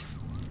quiet.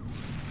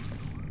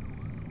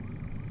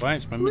 Right,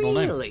 it's my middle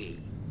name. Really?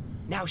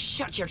 Now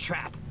shut your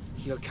trap.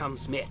 Here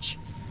comes Mitch.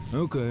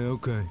 Okay,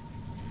 okay.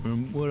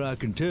 From what I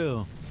can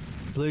tell,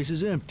 the place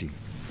is empty.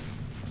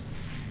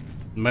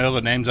 My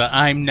other names are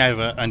I'm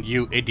Never and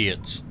You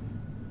Idiots.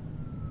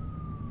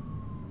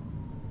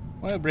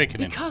 Why are we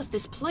breaking in? Because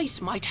this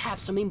place might have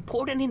some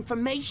important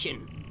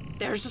information.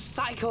 There's a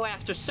psycho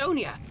after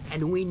Sonia,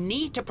 and we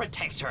need to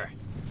protect her.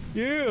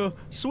 Yeah,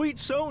 sweet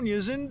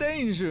Sonia's in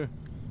danger.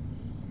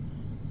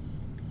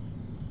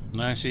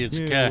 I see it's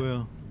a Yeah, cat.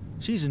 well,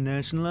 she's a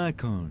national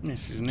icon. Yeah,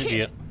 she's an Kid,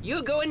 idiot.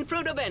 you going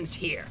through the vents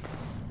here.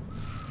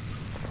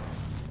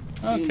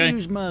 Okay. You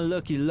used my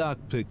lucky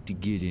lockpick to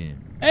get in.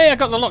 Hey, I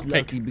got the It's lockpick.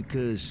 lucky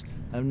because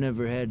I've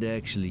never had to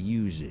actually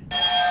use it.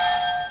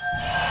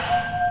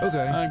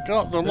 Okay. I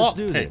got the Let's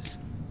do lockpick. this.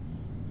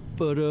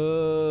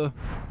 But,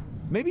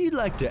 maybe you'd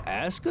like to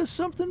ask us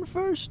something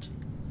first?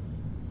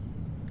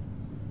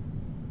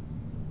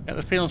 Get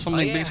the feeling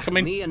something big's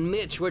coming. Me and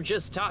Mitch were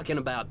just talking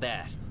about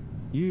that.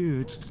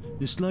 Yeah,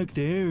 it's like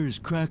the air is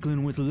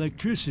crackling with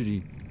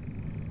electricity.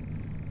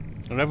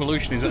 The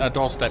revolution is at our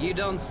doorstep. You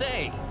don't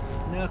say.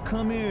 Now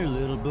come here,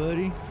 little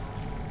buddy.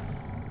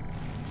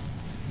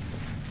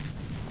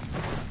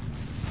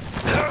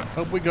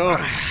 Up we go.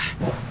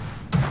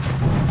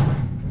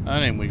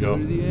 And in we Go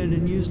go. to the end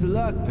and use the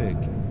lockpick.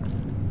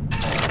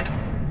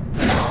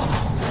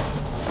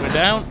 We're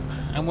down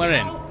and we're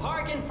in.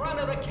 Park in front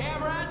of the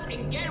cameras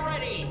and get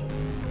ready.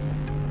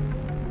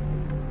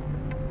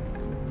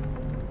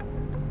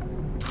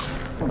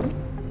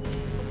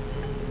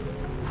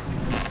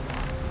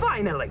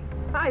 Finally!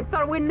 I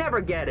thought we'd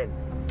never get it.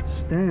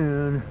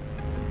 Stan,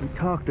 we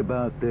talked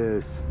about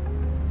this.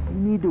 You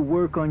need to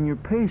work on your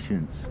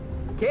patience.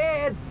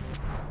 Kids,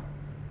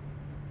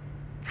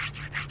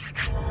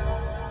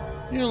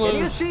 You can you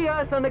lose. see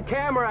us on the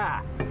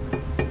camera?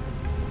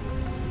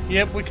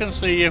 Yep, we can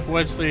see you.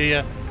 Where's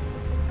the...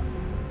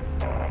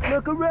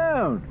 Look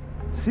around.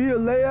 See a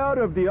layout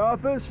of the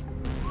office?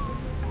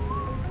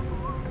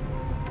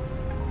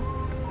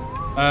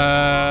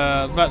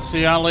 That's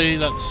the alley,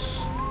 that's...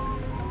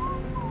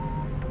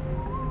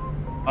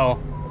 Oh,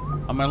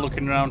 am I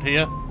looking around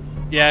here?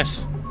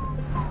 Yes.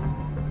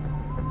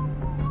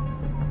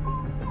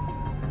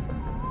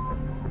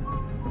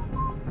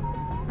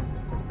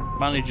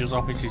 Manager's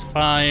office is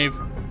 5.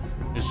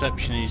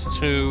 Reception is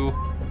 2.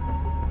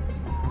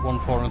 1,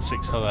 4, and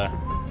 6 are there.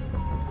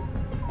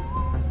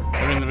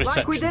 They're in the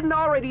reception. Like we didn't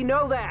already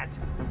know that.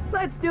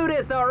 Let's do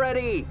this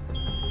already.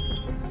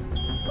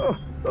 Oh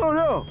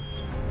no!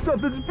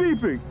 Something's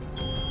beeping.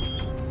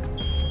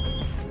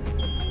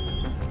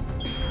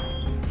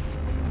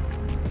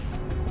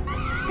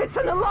 It's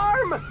an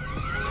alarm!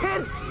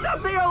 Kid,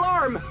 stop the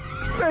alarm!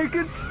 Make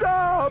it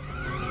stop!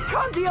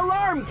 Cut the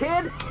alarm,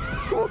 kid!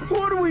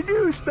 What do we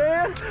do,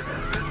 Stan?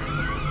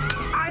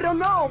 I don't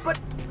know, but...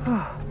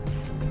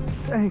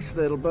 Thanks,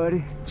 little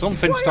buddy.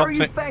 Something Why stopped are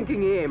you it.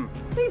 thanking him?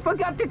 He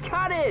forgot to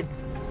cut it!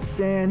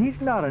 Stan, he's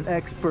not an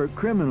expert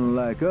criminal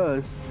like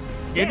us.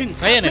 You didn't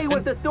say anything.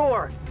 With the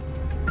door.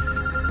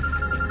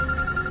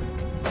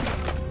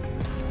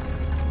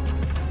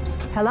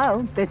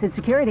 Hello, this is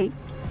security.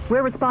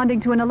 We're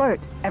responding to an alert.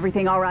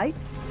 Everything all right?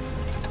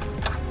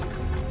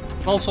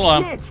 False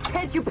alarm. Mitch,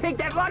 can't you pick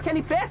that lock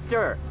any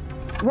faster?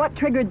 What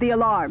triggered the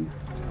alarm?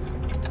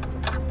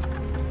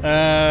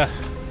 Can't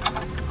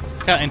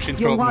enter through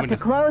You'll open want window.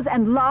 to close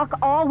and lock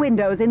all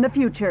windows in the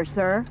future,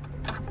 sir.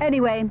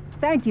 Anyway,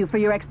 thank you for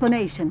your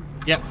explanation.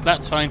 Yep,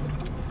 that's fine.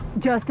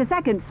 Just a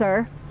second,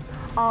 sir.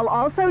 I'll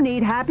also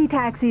need Happy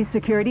Taxi's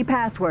security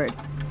password.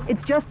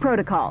 It's just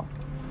protocol.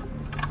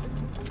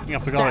 Yeah, I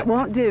forgot That it.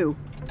 won't do.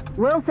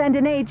 We'll send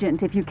an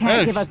agent if you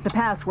can't give us the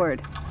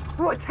password.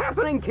 What's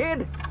happening,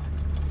 kid?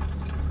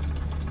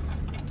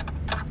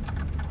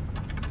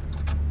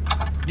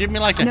 Give me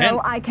like a No,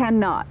 hint. I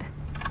cannot.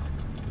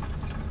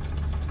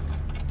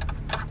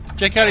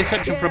 Check out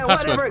reception for a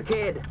password. Whatever,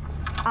 kid.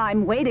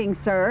 I'm waiting,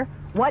 sir.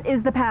 What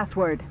is the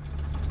password?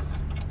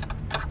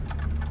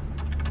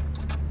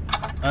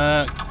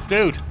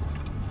 Dude.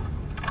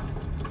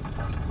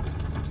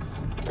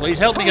 Please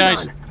help me, Hold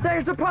guys. on.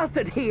 There's a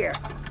post-it here.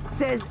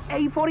 Says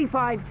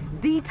A45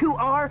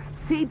 D2R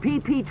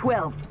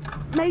CPP12.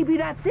 Maybe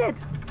that's it.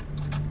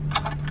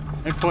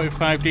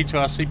 M45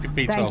 D2R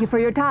CPP12. Thank you for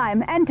your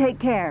time, and take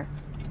care.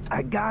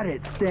 I got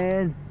it,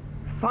 Stan.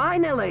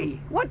 Finally!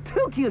 What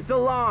took you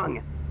so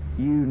long?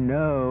 You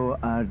know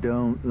I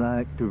don't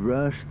like to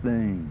rush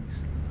things.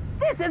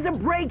 This is a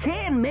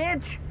break-in,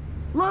 Mitch.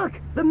 Look,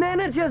 the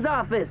manager's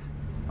office.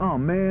 Oh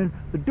man,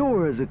 the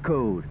door has a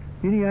code.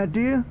 Any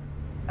idea?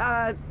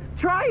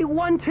 Try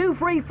 1, 2,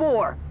 3,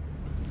 4.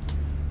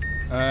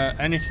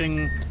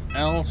 Anything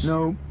else?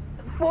 No.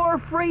 4,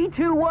 3,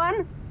 2,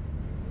 1.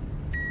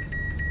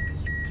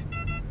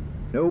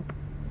 Nope.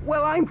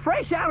 Well, I'm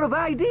fresh out of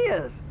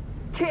ideas.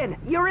 Kid,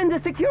 you're in the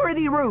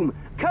security room.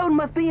 Code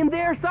must be in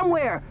there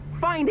somewhere.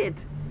 Find it.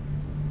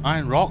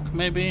 Iron Rock,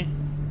 maybe?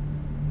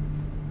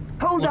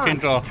 Hold Looking on.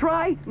 draw.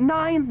 Try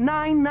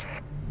 999.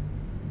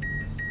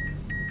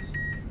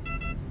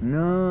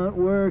 Not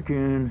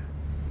working.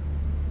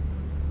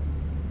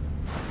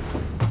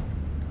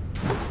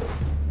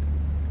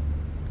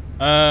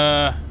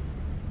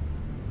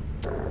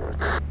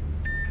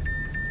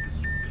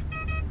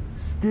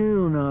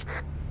 Still not.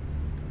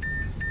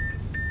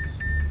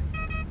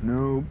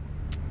 Nope.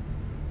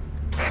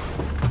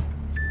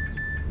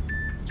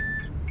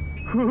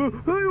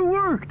 It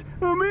worked!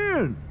 I'm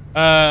in!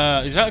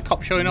 Is that a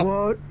cop showing up?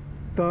 What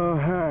the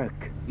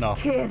heck? No.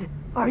 Kid,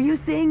 are you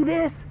seeing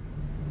this?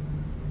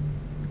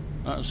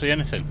 I don't see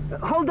anything.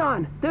 Hold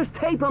on. There's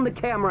tape on the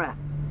camera.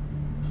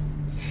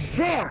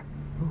 There.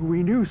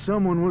 We knew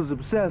someone was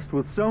obsessed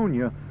with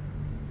Sonia,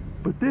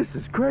 but this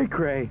is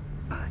cray-cray.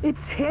 It's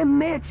him,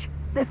 Mitch.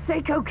 The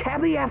Seiko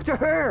cabbie after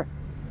her.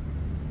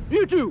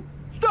 You two,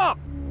 stop!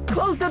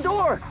 Close the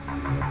door.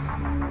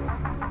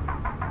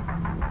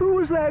 Who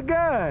was that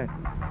guy?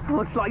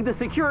 Looks like the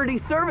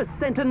security service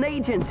sent an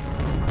agent.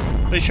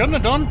 They shouldn't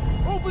have done.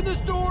 Open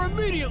this door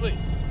immediately!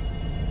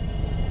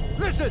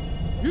 Listen,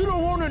 you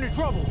don't want any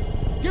trouble.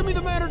 Give me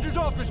the manager's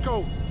office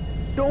code.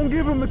 Don't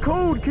give him the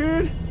code,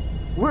 kid.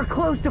 We're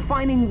close to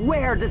finding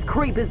where this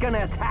creep is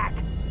gonna attack.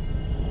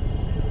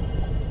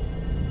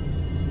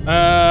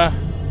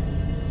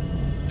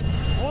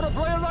 Want to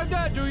play it like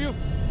that, do you?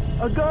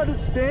 I got it,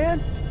 Stan.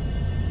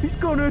 He's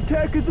gonna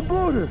attack at the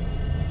border.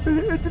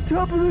 At the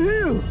top of the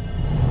hill.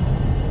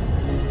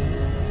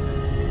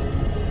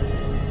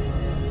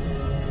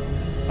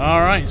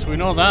 Alright, so we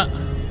know that.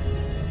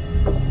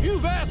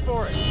 You've asked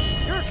for it.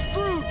 You're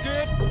screwed,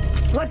 kid.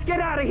 Let's get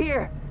out of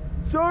here.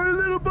 Sorry,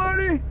 little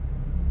buddy.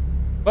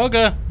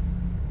 Bugger.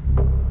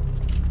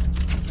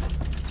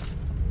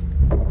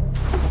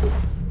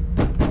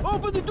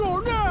 Open the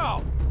door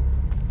now!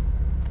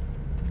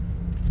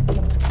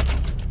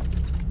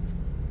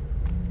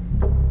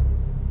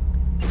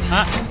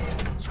 Ah,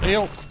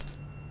 steal.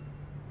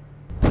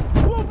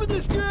 Open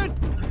this, kid!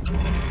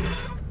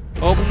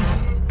 Open.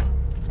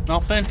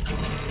 Nothing.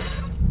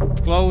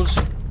 Close.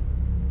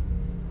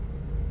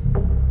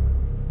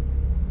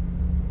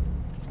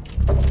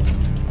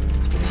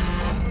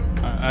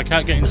 I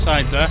can't get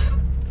inside there.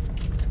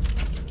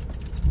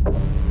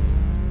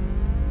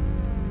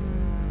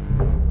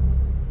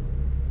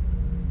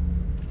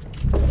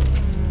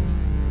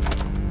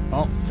 I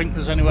don't think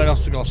there's anywhere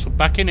else to go, so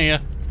back in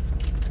here,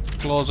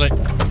 close it,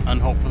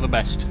 and hope for the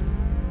best.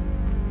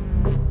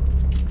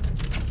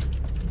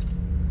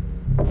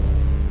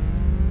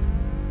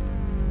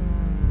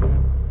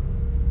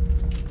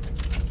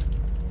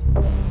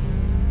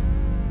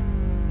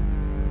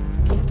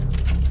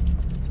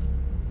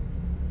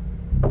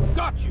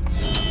 Got you.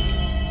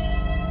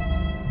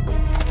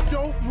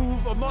 Don't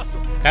move a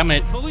muscle. Damn it.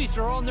 The police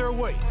are on their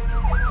way.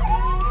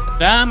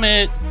 Damn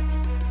it.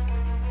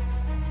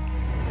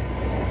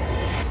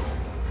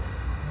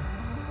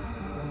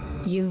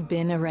 You've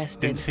been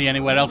arrested. Didn't see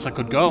anywhere else I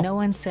could go. No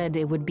one said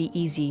it would be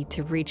easy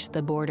to reach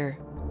the border,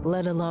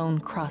 let alone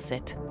cross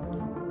it.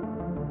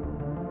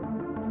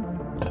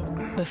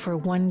 But for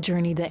one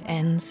journey that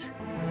ends,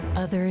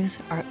 others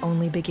are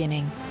only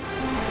beginning.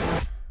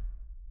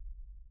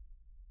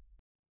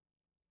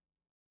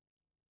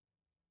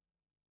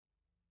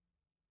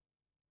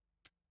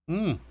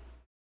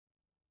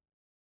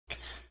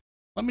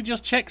 Let me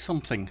just check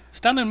something.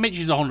 Stan and Mitch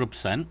is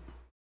 100%.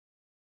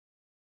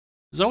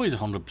 Zoe's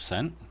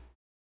 100%.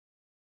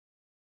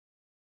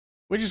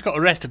 We just got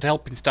arrested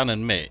helping Stan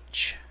and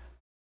Mitch.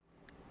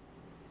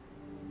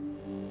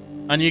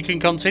 And you can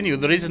continue.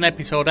 There is an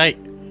episode 8.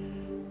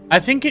 I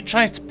think it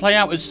tries to play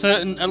out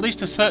at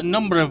least a certain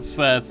number of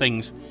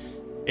things,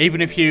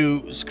 even if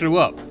you screw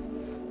up.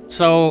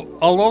 So,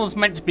 although there's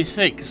meant to be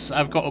 6,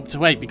 I've got up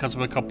to 8 because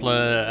of a couple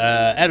of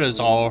errors,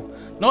 or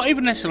not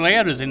even necessarily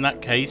errors in that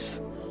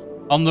case,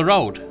 on the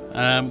road,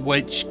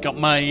 which got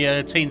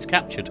my teens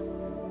captured.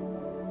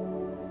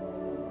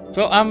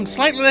 So I'm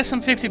slightly less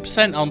than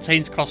 50% on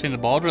teens crossing the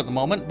border at the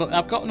moment, but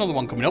I've got another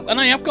one coming up,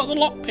 and I have got the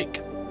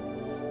lockpick.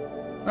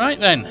 Right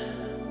then,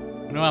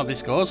 you know how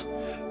this goes.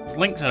 There's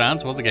links around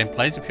to other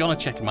gameplays. If you want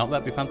to check them out,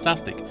 that'd be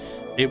fantastic.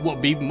 It would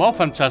be even more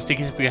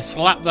fantastic if you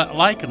slap that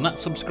like and that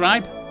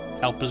subscribe.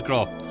 Help us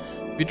grow.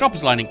 If you drop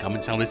us a line in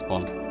comments, I'll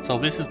respond. So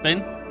this has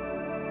been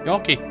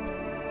Yorkie.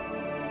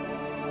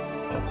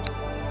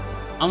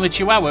 And the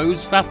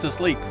Chihuahua's fast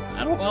asleep.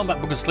 I don't want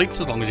that bug asleep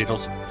as long as he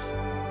does.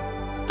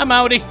 I'm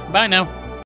outie. Bye now.